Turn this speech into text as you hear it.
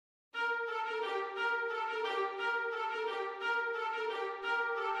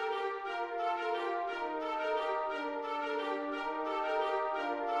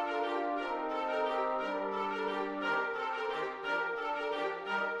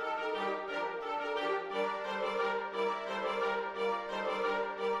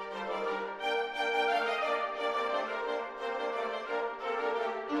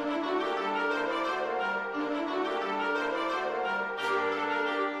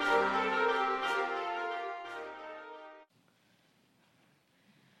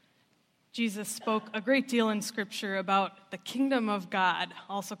Jesus spoke a great deal in Scripture about the kingdom of God,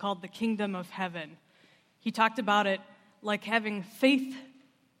 also called the kingdom of heaven. He talked about it like having faith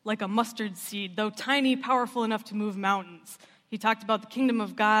like a mustard seed, though tiny, powerful enough to move mountains. He talked about the kingdom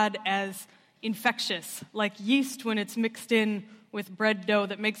of God as infectious, like yeast when it's mixed in with bread dough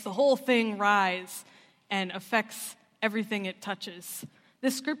that makes the whole thing rise and affects everything it touches.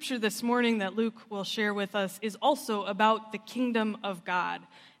 This scripture this morning that Luke will share with us is also about the kingdom of God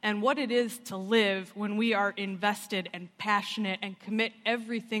and what it is to live when we are invested and passionate and commit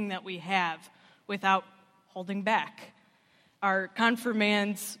everything that we have without holding back. Our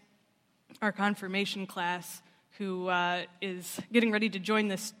confirmation class, who is getting ready to join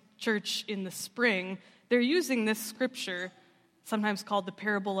this church in the spring, they're using this scripture, sometimes called the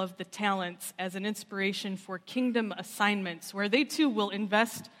parable of the talents, as an inspiration for kingdom assignments, where they too will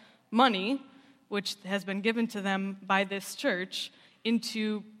invest money, which has been given to them by this church,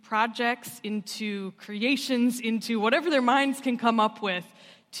 into projects, into creations, into whatever their minds can come up with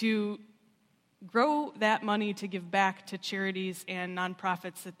to grow that money to give back to charities and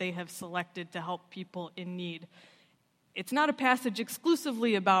nonprofits that they have selected to help people in need. It's not a passage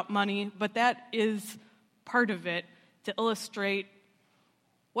exclusively about money, but that is part of it to illustrate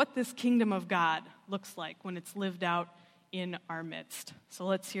what this kingdom of God looks like when it's lived out in our midst. So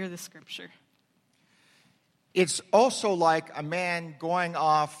let's hear the scripture. It's also like a man going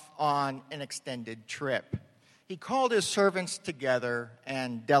off on an extended trip. He called his servants together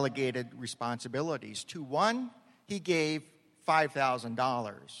and delegated responsibilities. To one, he gave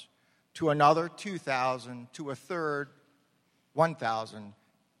 $5,000. To another, $2,000. To a third, $1,000,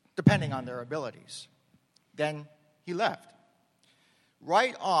 depending on their abilities. Then he left.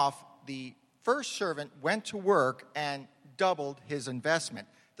 Right off, the first servant went to work and doubled his investment.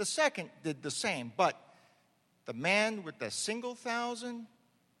 The second did the same, but the man with the single $1,000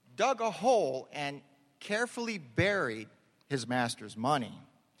 dug a hole and carefully buried his master's money.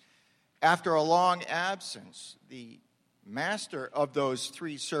 After a long absence, the master of those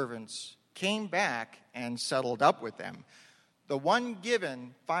three servants came back and settled up with them. The one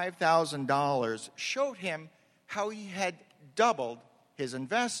given $5,000 showed him how he had doubled his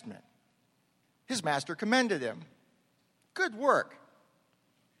investment. His master commended him. Good work.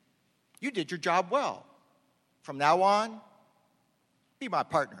 You did your job well. From now on, be my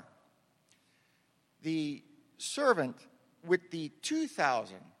partner. The servant with the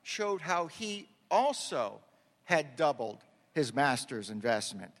 $2,000 showed how he also had doubled his master's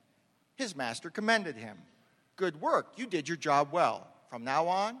investment. His master commended him. Good work. You did your job well. From now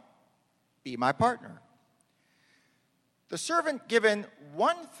on, be my partner. The servant given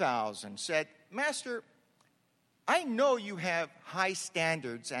 $1,000 said, Master, I know you have high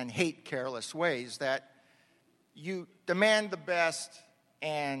standards and hate careless ways, that you demand the best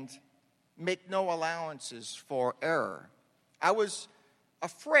and make no allowances for error. I was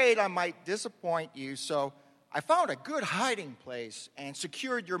afraid I might disappoint you, so I found a good hiding place and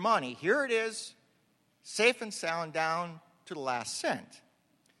secured your money. Here it is, safe and sound down to the last cent.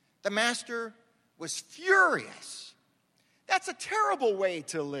 The master was furious. That's a terrible way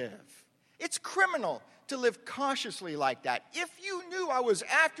to live. It's criminal to live cautiously like that. If you knew I was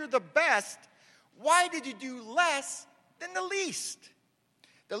after the best, why did you do less than the least?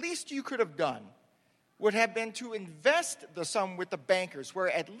 The least you could have done would have been to invest the sum with the bankers, where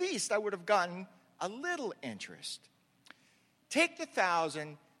at least I would have gotten a little interest. Take the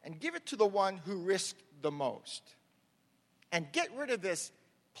 $1,000 and give it to the one who risked the most. And get rid of this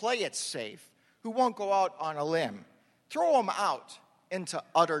play it safe who won't go out on a limb. Throw him out into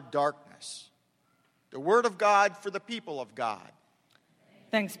utter darkness. The word of God for the people of God.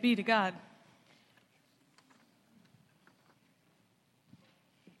 Thanks be to God.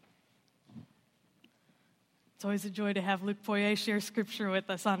 It's always a joy to have Luke Poirier share scripture with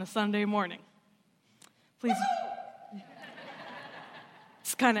us on a Sunday morning. Please.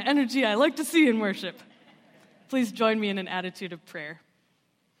 It's the kind of energy I like to see in worship. Please join me in an attitude of prayer.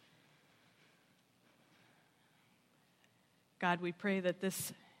 God, we pray that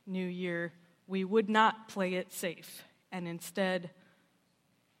this new year we would not play it safe and instead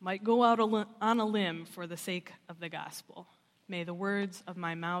might go out on a limb for the sake of the gospel. May the words of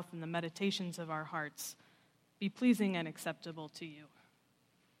my mouth and the meditations of our hearts be pleasing and acceptable to you.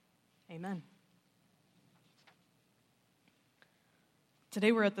 Amen.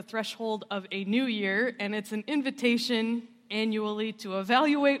 Today we're at the threshold of a new year, and it's an invitation annually to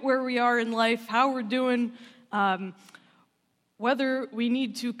evaluate where we are in life, how we're doing, whether we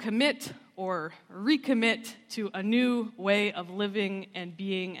need to commit or recommit to a new way of living and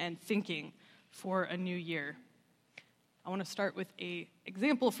being and thinking for a new year. I want to start with an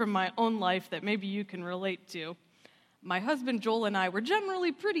example from my own life that maybe you can relate to. My husband Joel and I, we're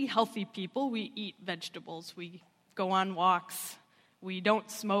generally pretty healthy people. We eat vegetables. We go on walks. We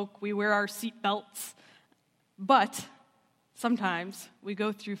don't smoke. We wear our seatbelts. But sometimes we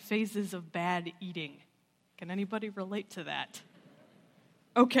go through phases of bad eating. Can anybody relate to that?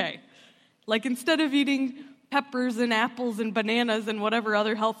 Okay. Like instead of eating peppers and apples and bananas and whatever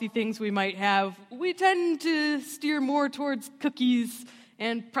other healthy things we might have, we tend to steer more towards cookies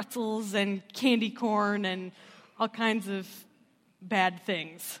and pretzels and candy corn and all kinds of bad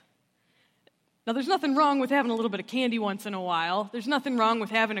things. Now, there's nothing wrong with having a little bit of candy once in a while. There's nothing wrong with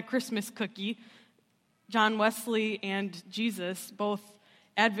having a Christmas cookie. John Wesley and Jesus both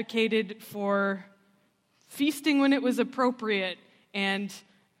advocated for feasting when it was appropriate and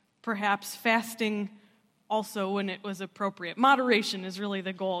perhaps fasting also when it was appropriate. Moderation is really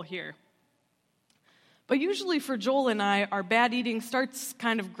the goal here. But usually for Joel and I, our bad eating starts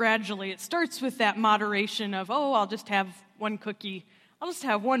kind of gradually. It starts with that moderation of, I'll just have one cookie. I'll just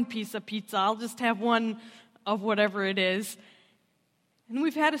have one piece of pizza. I'll just have one of whatever it is. And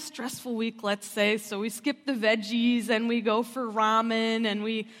we've had a stressful week, let's say, so we skip the veggies and we go for ramen and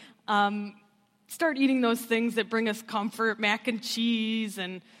we start eating those things that bring us comfort, mac and cheese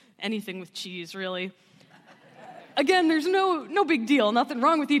and anything with cheese, really. Again, there's no big deal, nothing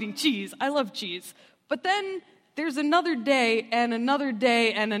wrong with eating cheese. I love cheese. But then there's another day and another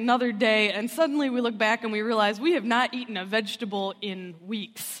day and another day, and suddenly we look back and we realize we have not eaten a vegetable in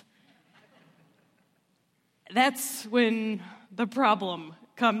weeks. That's when the problem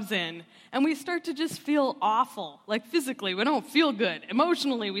comes in, and we start to just feel awful. Like physically, we don't feel good.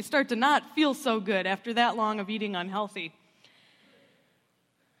 Emotionally, we start to not feel so good after that long of eating unhealthy.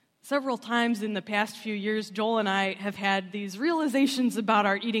 Several times in the past few years, Joel and I have had these realizations about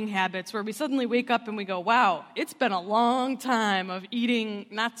our eating habits where we suddenly wake up and we go, wow, it's been a long time of eating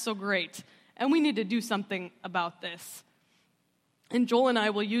not so great, and we need to do something about this. And Joel and I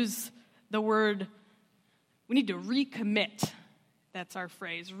will use the word, we need to recommit. That's our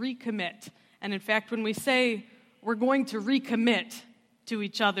phrase, recommit. And in fact, when we say we're going to recommit to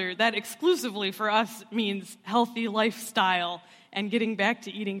each other, that exclusively for us means healthy lifestyle and getting back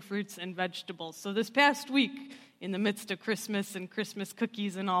to eating fruits and vegetables. So this past week, in the midst of Christmas and Christmas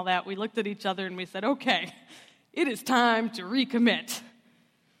cookies and all that, we looked at each other and we said, okay, it is time to recommit.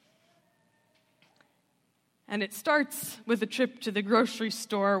 And it starts with a trip to the grocery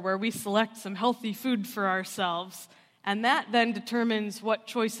store where we select some healthy food for ourselves, and that then determines what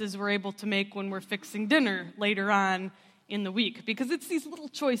choices we're able to make when we're fixing dinner later on in the week, because it's these little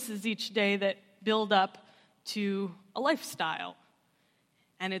choices each day that build up to a lifestyle.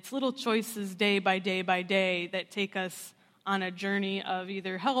 And it's little choices day by day by day that take us on a journey of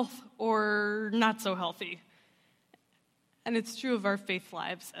either health or not so healthy. And it's true of our faith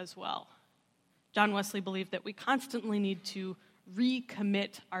lives as well. John Wesley believed that we constantly need to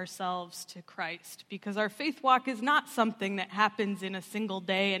recommit ourselves to Christ, because our faith walk is not something that happens in a single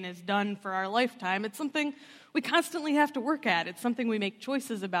day and is done for our lifetime. It's something we constantly have to work at. It's something we make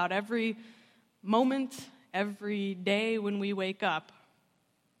choices about every moment, every day when we wake up.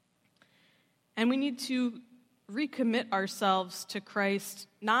 And we need to recommit ourselves to Christ,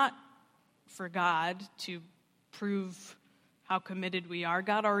 not for God to prove how committed we are.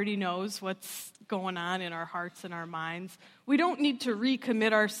 God already knows what's going on in our hearts and our minds. We don't need to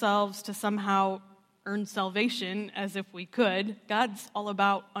recommit ourselves to somehow earn salvation as if we could. God's all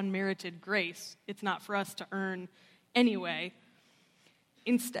about unmerited grace. It's not for us to earn anyway.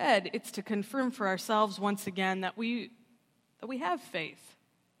 Instead, it's to confirm for ourselves once again that we have faith,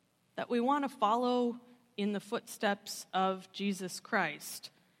 that we want to follow in the footsteps of Jesus Christ,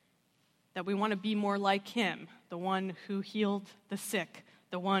 that we want to be more like him, the one who healed the sick,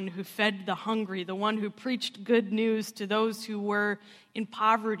 the one who fed the hungry, the one who preached good news to those who were in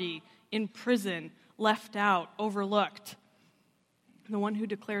poverty, in prison, left out, overlooked, the one who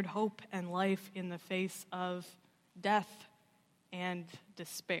declared hope and life in the face of death and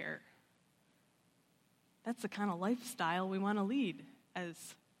despair. That's the kind of lifestyle we want to lead as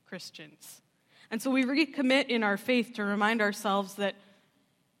Christians. And so we recommit in our faith to remind ourselves that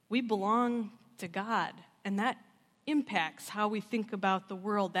we belong to God, and that impacts how we think about the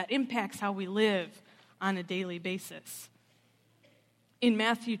world. That impacts how we live on a daily basis. In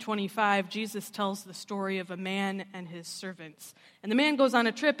Matthew 25, Jesus tells the story of a man and his servants. And the man goes on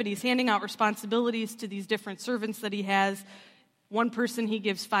a trip, and he's handing out responsibilities to these different servants that he has. One person he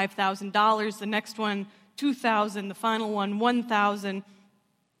gives $5,000, the next one $2,000, the final one $1,000.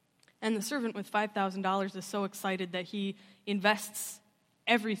 And the servant with $5,000 is so excited that he invests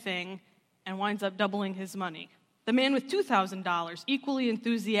everything and winds up doubling his money. The man with $2,000, equally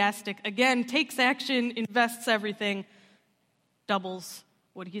enthusiastic, again, takes action, invests everything, doubles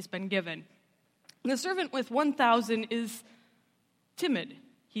what he's been given. The servant with 1,000 is timid.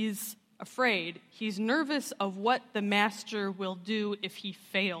 He's afraid. He's nervous of what the master will do if he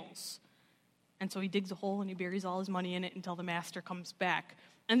fails. And so he digs a hole and he buries all his money in it until the master comes back.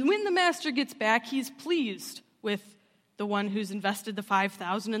 And when the master gets back, he's pleased with the one who's invested the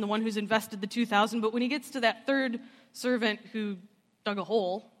 5,000 and the one who's invested the 2,000. But when he gets to that third servant who dug a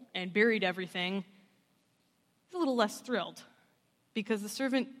hole and buried everything, he's a little less thrilled because the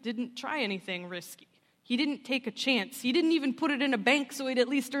servant didn't try anything risky. He didn't take a chance. He didn't even put it in a bank so he'd at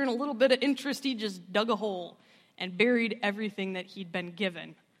least earn a little bit of interest. He just dug a hole and buried everything that he'd been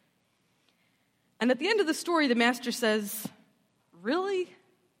given. And at the end of the story, the master says, "Really?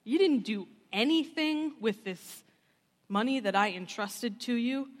 You didn't do anything with this money that I entrusted to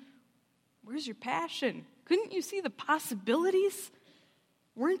you? Where's your passion? Couldn't you see the possibilities?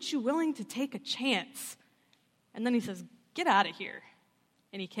 Weren't you willing to take a chance?" And then he says, "Get out of here."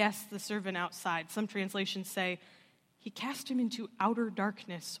 And he casts the servant outside. Some translations say he cast him into outer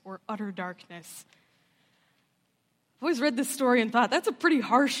darkness or utter darkness. I've always read this story and thought, that's a pretty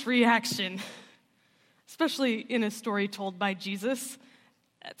harsh reaction, especially in a story told by Jesus.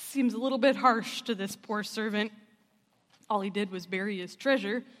 That seems a little bit harsh to this poor servant. All he did was bury his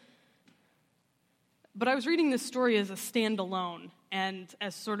treasure. But I was reading this story as a standalone and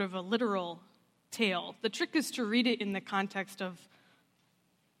as sort of a literal tale. The trick is to read it in the context of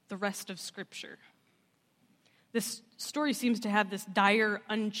the rest of Scripture. This story seems to have this dire,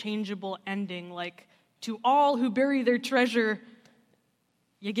 unchangeable ending, like, to all who bury their treasure,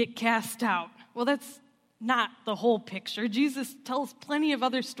 you get cast out. Well, that's not the whole picture. Jesus tells plenty of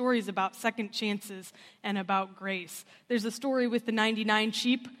other stories about second chances and about grace. There's a story with the 99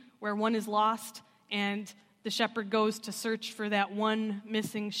 sheep where one is lost and the shepherd goes to search for that one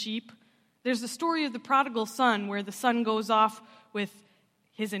missing sheep. There's the story of the prodigal son where the son goes off with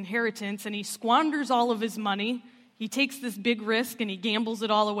his inheritance and he squanders all of his money. He takes this big risk and he gambles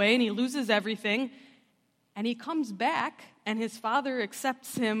it all away and he loses everything. And he comes back and his father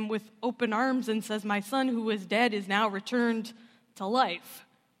accepts him with open arms and says, "My son who was dead is now returned to life."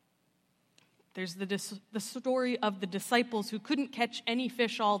 There's the story of the disciples who couldn't catch any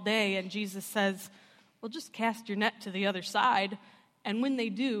fish all day, and Jesus says, "Well, just cast your net to the other side." And when they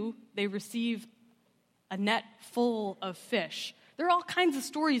do, they receive a net full of fish. There are all kinds of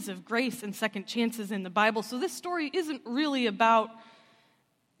stories of grace and second chances in the Bible, so this story isn't really about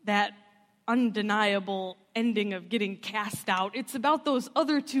that undeniable ending of getting cast out. It's about those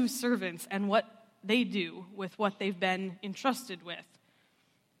other two servants and what they do with what they've been entrusted with.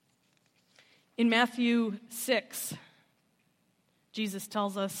 In Matthew 6, Jesus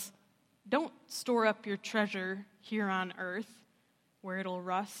tells us, "Don't store up your treasure here on earth, where it'll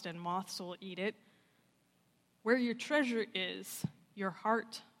rust and moths will eat it. Where your treasure is, your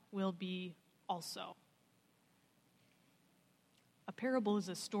heart will be also." A parable is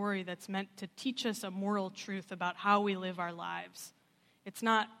a story that's meant to teach us a moral truth about how we live our lives. It's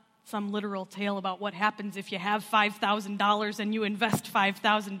not some literal tale about what happens if you have $5,000 and you invest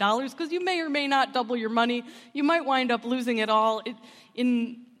 $5,000, because you may or may not double your money. You might wind up losing it all.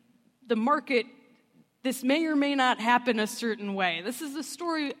 In the market, this may or may not happen a certain way. This is a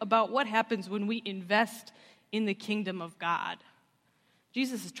story about what happens when we invest in the kingdom of God.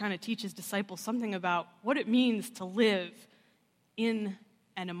 Jesus is trying to teach his disciples something about what it means to live in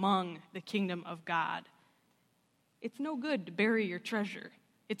and among the kingdom of God. It's no good to bury your treasure.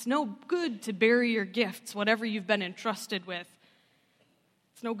 It's no good to bury your gifts, whatever you've been entrusted with.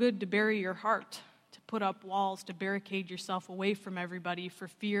 It's no good to bury your heart, to put up walls, to barricade yourself away from everybody for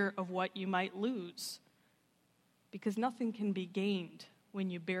fear of what you might lose. Because nothing can be gained when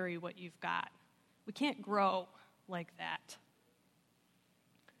you bury what you've got. We can't grow like that.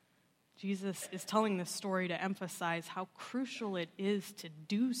 Jesus is telling this story to emphasize how crucial it is to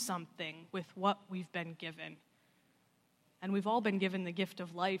do something with what we've been given. And we've all been given the gift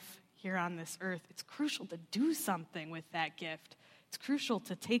of life here on this earth. It's crucial to do something with that gift. It's crucial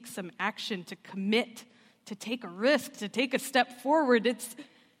to take some action, to commit, to take a risk, to take a step forward. It's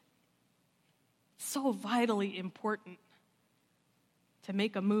so vitally important to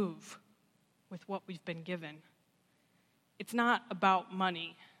make a move with what we've been given. It's not about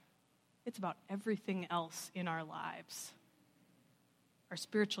money. It's about everything else in our lives. Our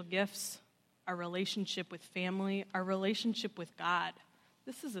spiritual gifts, our relationship with family, our relationship with God.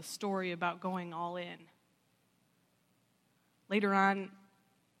 This is a story about going all in. Later on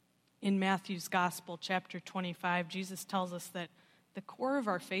in Matthew's Gospel, chapter 25, Jesus tells us that the core of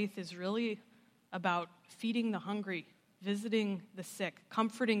our faith is really about feeding the hungry, visiting the sick,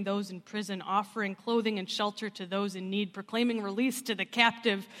 comforting those in prison, offering clothing and shelter to those in need, proclaiming release to the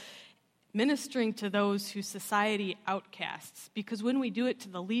captive, ministering to those who society outcasts. Because when we do it to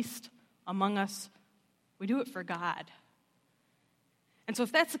the least among us, we do it for God. And so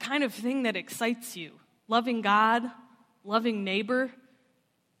if that's the kind of thing that excites you, loving God, loving neighbor,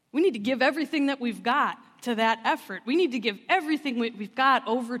 we need to give everything that we've got to that effort. We need to give everything we've got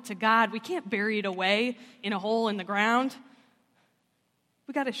over to God. We can't bury it away in a hole in the ground.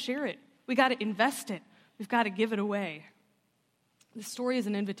 We got to share it. We got to invest it. We've got to give it away. The story is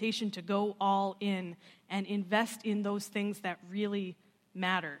an invitation to go all in and invest in those things that really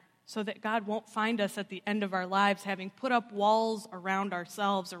matter, so that God won't find us at the end of our lives having put up walls around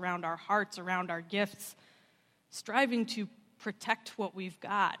ourselves, around our hearts, around our gifts, striving to protect what we've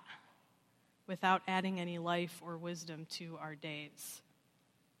got without adding any life or wisdom to our days.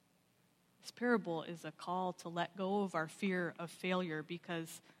 This parable is a call to let go of our fear of failure,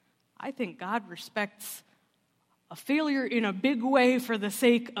 because I think God respects a failure in a big way for the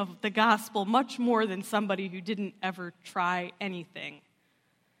sake of the gospel much more than somebody who didn't ever try anything.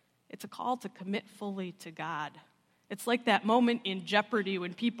 It's a call to commit fully to God. It's like that moment in Jeopardy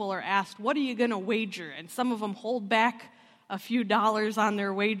when people are asked, what are you going to wager? And some of them hold back a few dollars on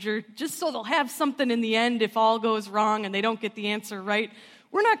their wager just so they'll have something in the end if all goes wrong and they don't get the answer right.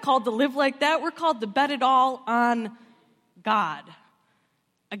 We're not called to live like that. We're called to bet it all on God.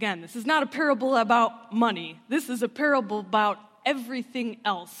 Again, this is not a parable about money. This is a parable about everything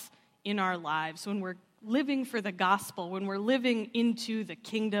else in our lives when we're living for the gospel, when we're living into the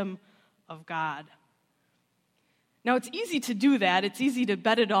kingdom of God. Now, it's easy to do that. It's easy to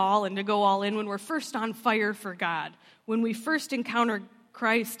bet it all and to go all in when we're first on fire for God. When we first encounter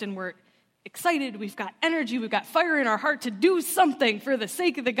Christ and we're excited, we've got energy, we've got fire in our heart to do something for the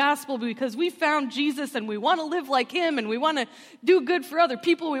sake of the gospel because we found Jesus and we want to live like him and we want to do good for other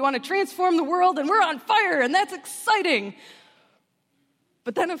people. We want to transform the world and we're on fire and that's exciting.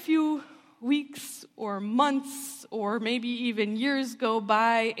 But then a few weeks or months or maybe even years go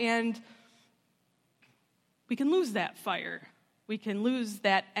by and we can lose that fire. We can lose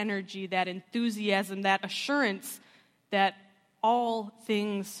that energy, that enthusiasm, that assurance that all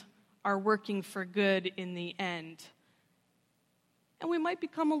things are working for good in the end. And we might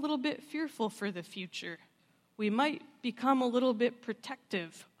become a little bit fearful for the future. We might become a little bit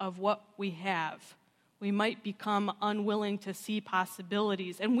protective of what we have. We might become unwilling to see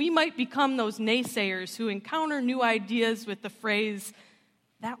possibilities. And we might become those naysayers who encounter new ideas with the phrase,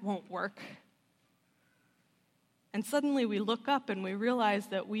 that won't work. And suddenly we look up and we realize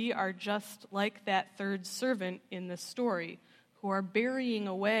that we are just like that third servant in the story, who are burying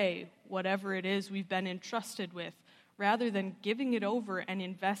away whatever it is we've been entrusted with, rather than giving it over and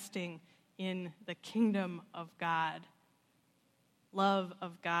investing in the kingdom of God. Love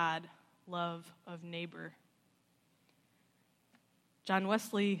of God, love of neighbor. John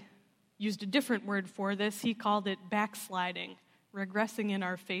Wesley used a different word for this. He called it backsliding, regressing in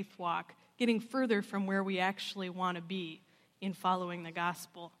our faith walk, getting further from where we actually want to be in following the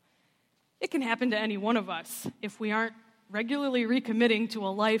gospel. It can happen to any one of us if we aren't regularly recommitting to a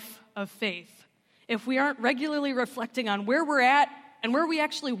life of faith, if we aren't regularly reflecting on where we're at and where we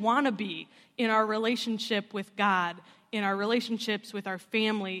actually want to be in our relationship with God, in our relationships with our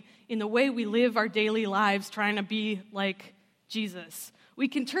family, in the way we live our daily lives trying to be like Jesus. We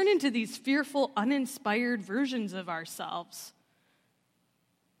can turn into these fearful, uninspired versions of ourselves.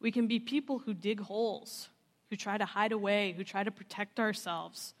 We can be people who dig holes, who try to hide away, who try to protect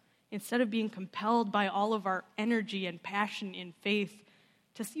ourselves, instead of being compelled by all of our energy and passion in faith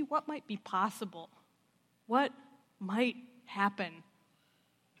to see what might be possible, what might happen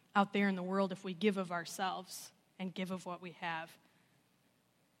out there in the world if we give of ourselves and give of what we have.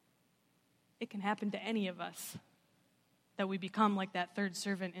 It can happen to any of us that we become like that third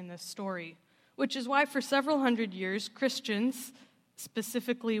servant in this story, which is why for several hundred years, Christians,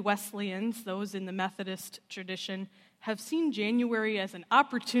 specifically Wesleyans, those in the Methodist tradition, have seen January as an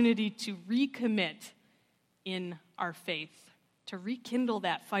opportunity to recommit in our faith, to rekindle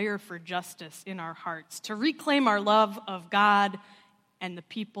that fire for justice in our hearts, to reclaim our love of God and the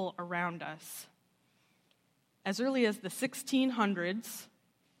people around us. As early as the 1600s,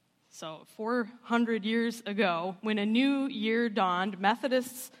 so 400 years ago, when a new year dawned,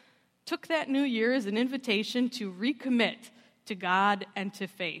 Methodists took that new year as an invitation to recommit to God and to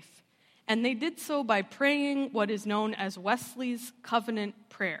faith. And they did so by praying what is known as Wesley's Covenant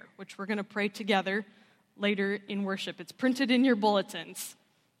Prayer, which we're going to pray together later in worship. It's printed in your bulletins.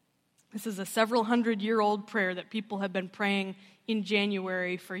 This is a several hundred-year-old prayer that people have been praying in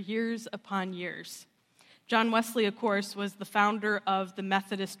January for years upon years. John Wesley, of course, was the founder of the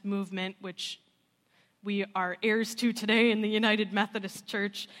Methodist movement, which we are heirs to today in the United Methodist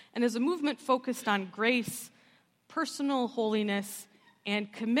Church, and is a movement focused on grace, personal holiness,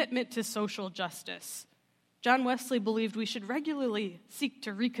 and commitment to social justice. John Wesley believed we should regularly seek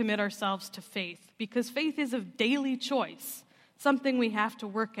to recommit ourselves to faith, because faith is a daily choice, something we have to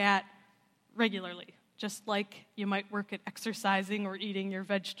work at regularly. Just like you might work at exercising or eating your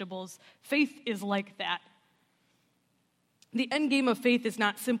vegetables, faith is like that. The end game of faith is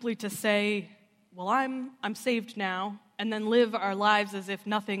not simply to say, well, I'm saved now, and then live our lives as if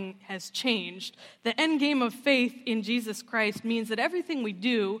nothing has changed. The end game of faith in Jesus Christ means that everything we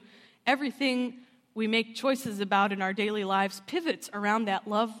do, everything we make choices about in our daily lives pivots around that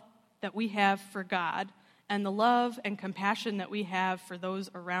love that we have for God and the love and compassion that we have for those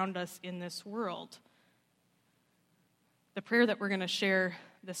around us in this world. The prayer that we're going to share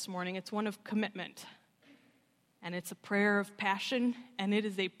this morning, it's one of commitment. And it's a prayer of passion, and it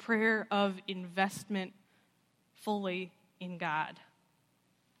is a prayer of investment fully in God.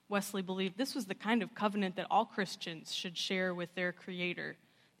 Wesley believed this was the kind of covenant that all Christians should share with their Creator.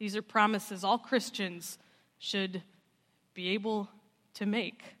 These are promises all Christians should be able to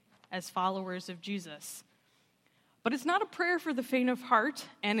make as followers of Jesus. But it's not a prayer for the faint of heart,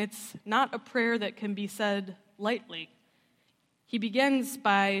 and it's not a prayer that can be said lightly. He begins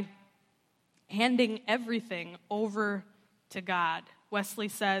by handing everything over to God. Wesley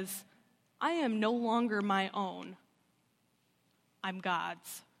says, I am no longer my own. I'm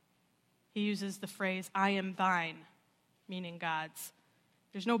God's. He uses the phrase, I am thine, meaning God's.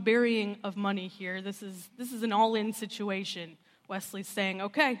 There's no burying of money here. This is an all-in situation. Wesley's saying,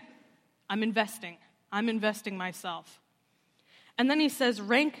 okay, I'm investing myself. And then he says,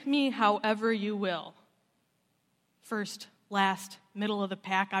 rank me however you will. First, last, middle of the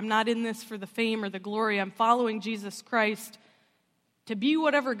pack. I'm not in this for the fame or the glory. I'm following Jesus Christ to be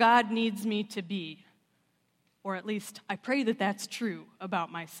whatever God needs me to be. Or at least I pray that that's true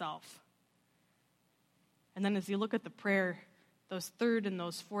about myself. And then as you look at the prayer, those third and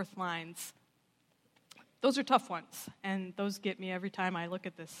those fourth lines, those are tough ones. And those get me every time I look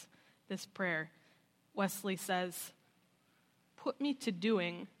at this prayer. Wesley says, put me to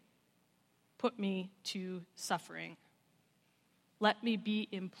doing, put me to suffering. Let me be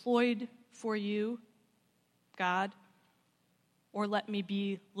employed for you, God, or let me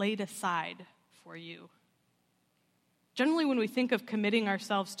be laid aside for you. Generally, when we think of committing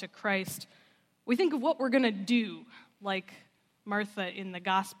ourselves to Christ, we think of what we're going to do, like Martha in the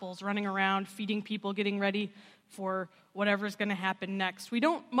Gospels, running around, feeding people, getting ready for whatever's going to happen next. We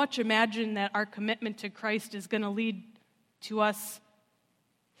don't much imagine that our commitment to Christ is going to lead to us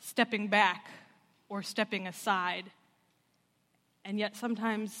stepping back or stepping aside. And yet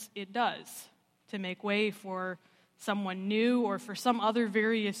sometimes it does, to make way for someone new or for some other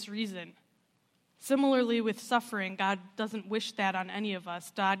various reason. Similarly with suffering, God doesn't wish that on any of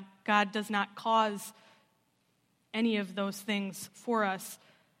us. God does not cause any of those things for us.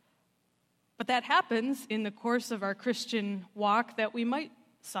 But that happens in the course of our Christian walk, that we might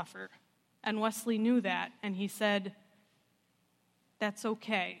suffer. And Wesley knew that, and he said, that's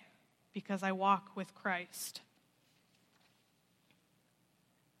okay, because I walk with Christ.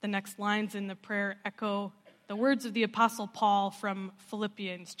 The next lines in the prayer echo the words of the Apostle Paul from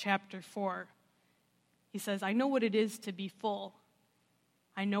Philippians chapter 4. He says, I know what it is to be full.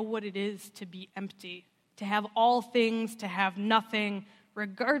 I know what it is to be empty, to have all things, to have nothing.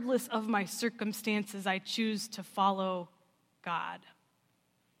 Regardless of my circumstances, I choose to follow God.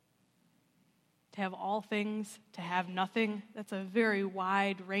 To have all things, to have nothing, that's a very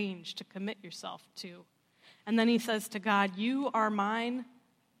wide range to commit yourself to. And then he says to God, you are mine,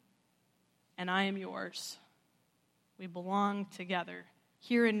 and I am yours. We belong together,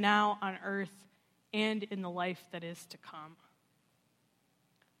 here and now on earth, and in the life that is to come.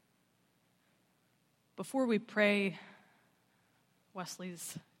 Before we pray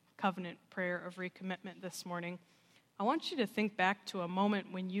Wesley's covenant prayer of recommitment this morning, I want you to think back to a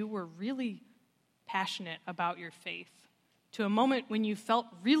moment when you were really passionate about your faith, to a moment when you felt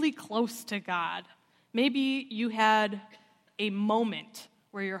really close to God. Maybe you had a moment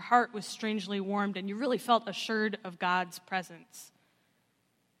where your heart was strangely warmed and you really felt assured of God's presence.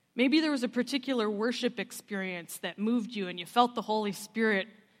 Maybe there was a particular worship experience that moved you and you felt the Holy Spirit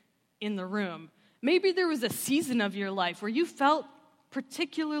in the room. Maybe there was a season of your life where you felt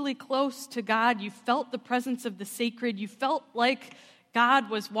particularly close to God. You felt the presence of the sacred. You felt like God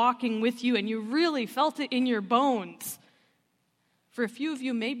was walking with you and you really felt it in your bones. For a few of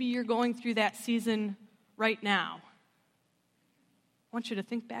you, maybe you're going through that season right now. I want you to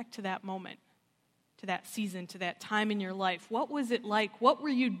think back to that moment, to that season, to that time in your life. What was it like? What were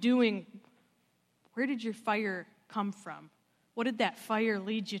you doing? Where did your fire come from? What did that fire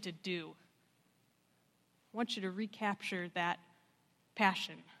lead you to do? I want you to recapture that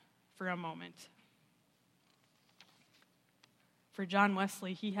passion for a moment. For John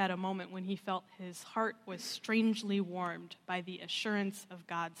Wesley, he had a moment when he felt his heart was strangely warmed by the assurance of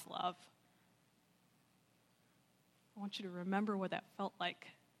God's love. I want you to remember what that felt like.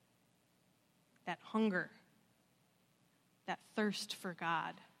 That hunger, that thirst for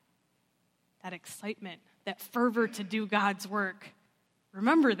God, that excitement, that fervor to do God's work.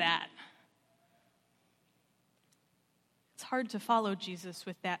 Remember that. It's hard to follow Jesus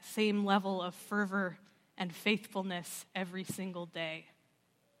with that same level of fervor and faithfulness every single day.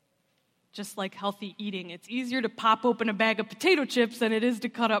 Just like healthy eating, it's easier to pop open a bag of potato chips than it is to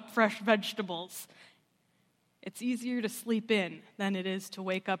cut up fresh vegetables. It's easier to sleep in than it is to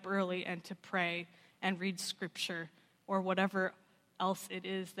wake up early and to pray and read scripture or whatever else it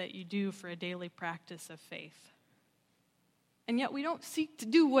is that you do for a daily practice of faith. And yet we don't seek to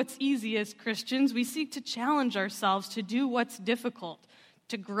do what's easy as Christians. We seek to challenge ourselves to do what's difficult,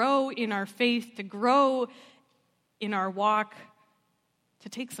 to grow in our faith, to grow in our walk, to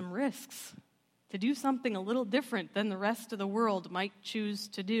take some risks, to do something a little different than the rest of the world might choose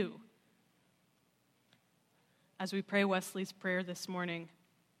to do. As we pray Wesley's prayer this morning,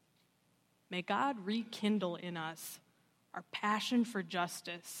 may God rekindle in us our passion for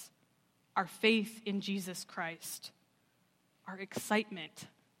justice, our faith in Jesus Christ, our excitement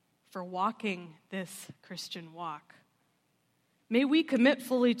for walking this Christian walk. May we commit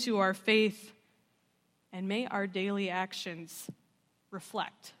fully to our faith, and may our daily actions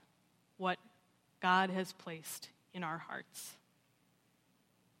reflect what God has placed in our hearts.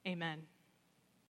 Amen.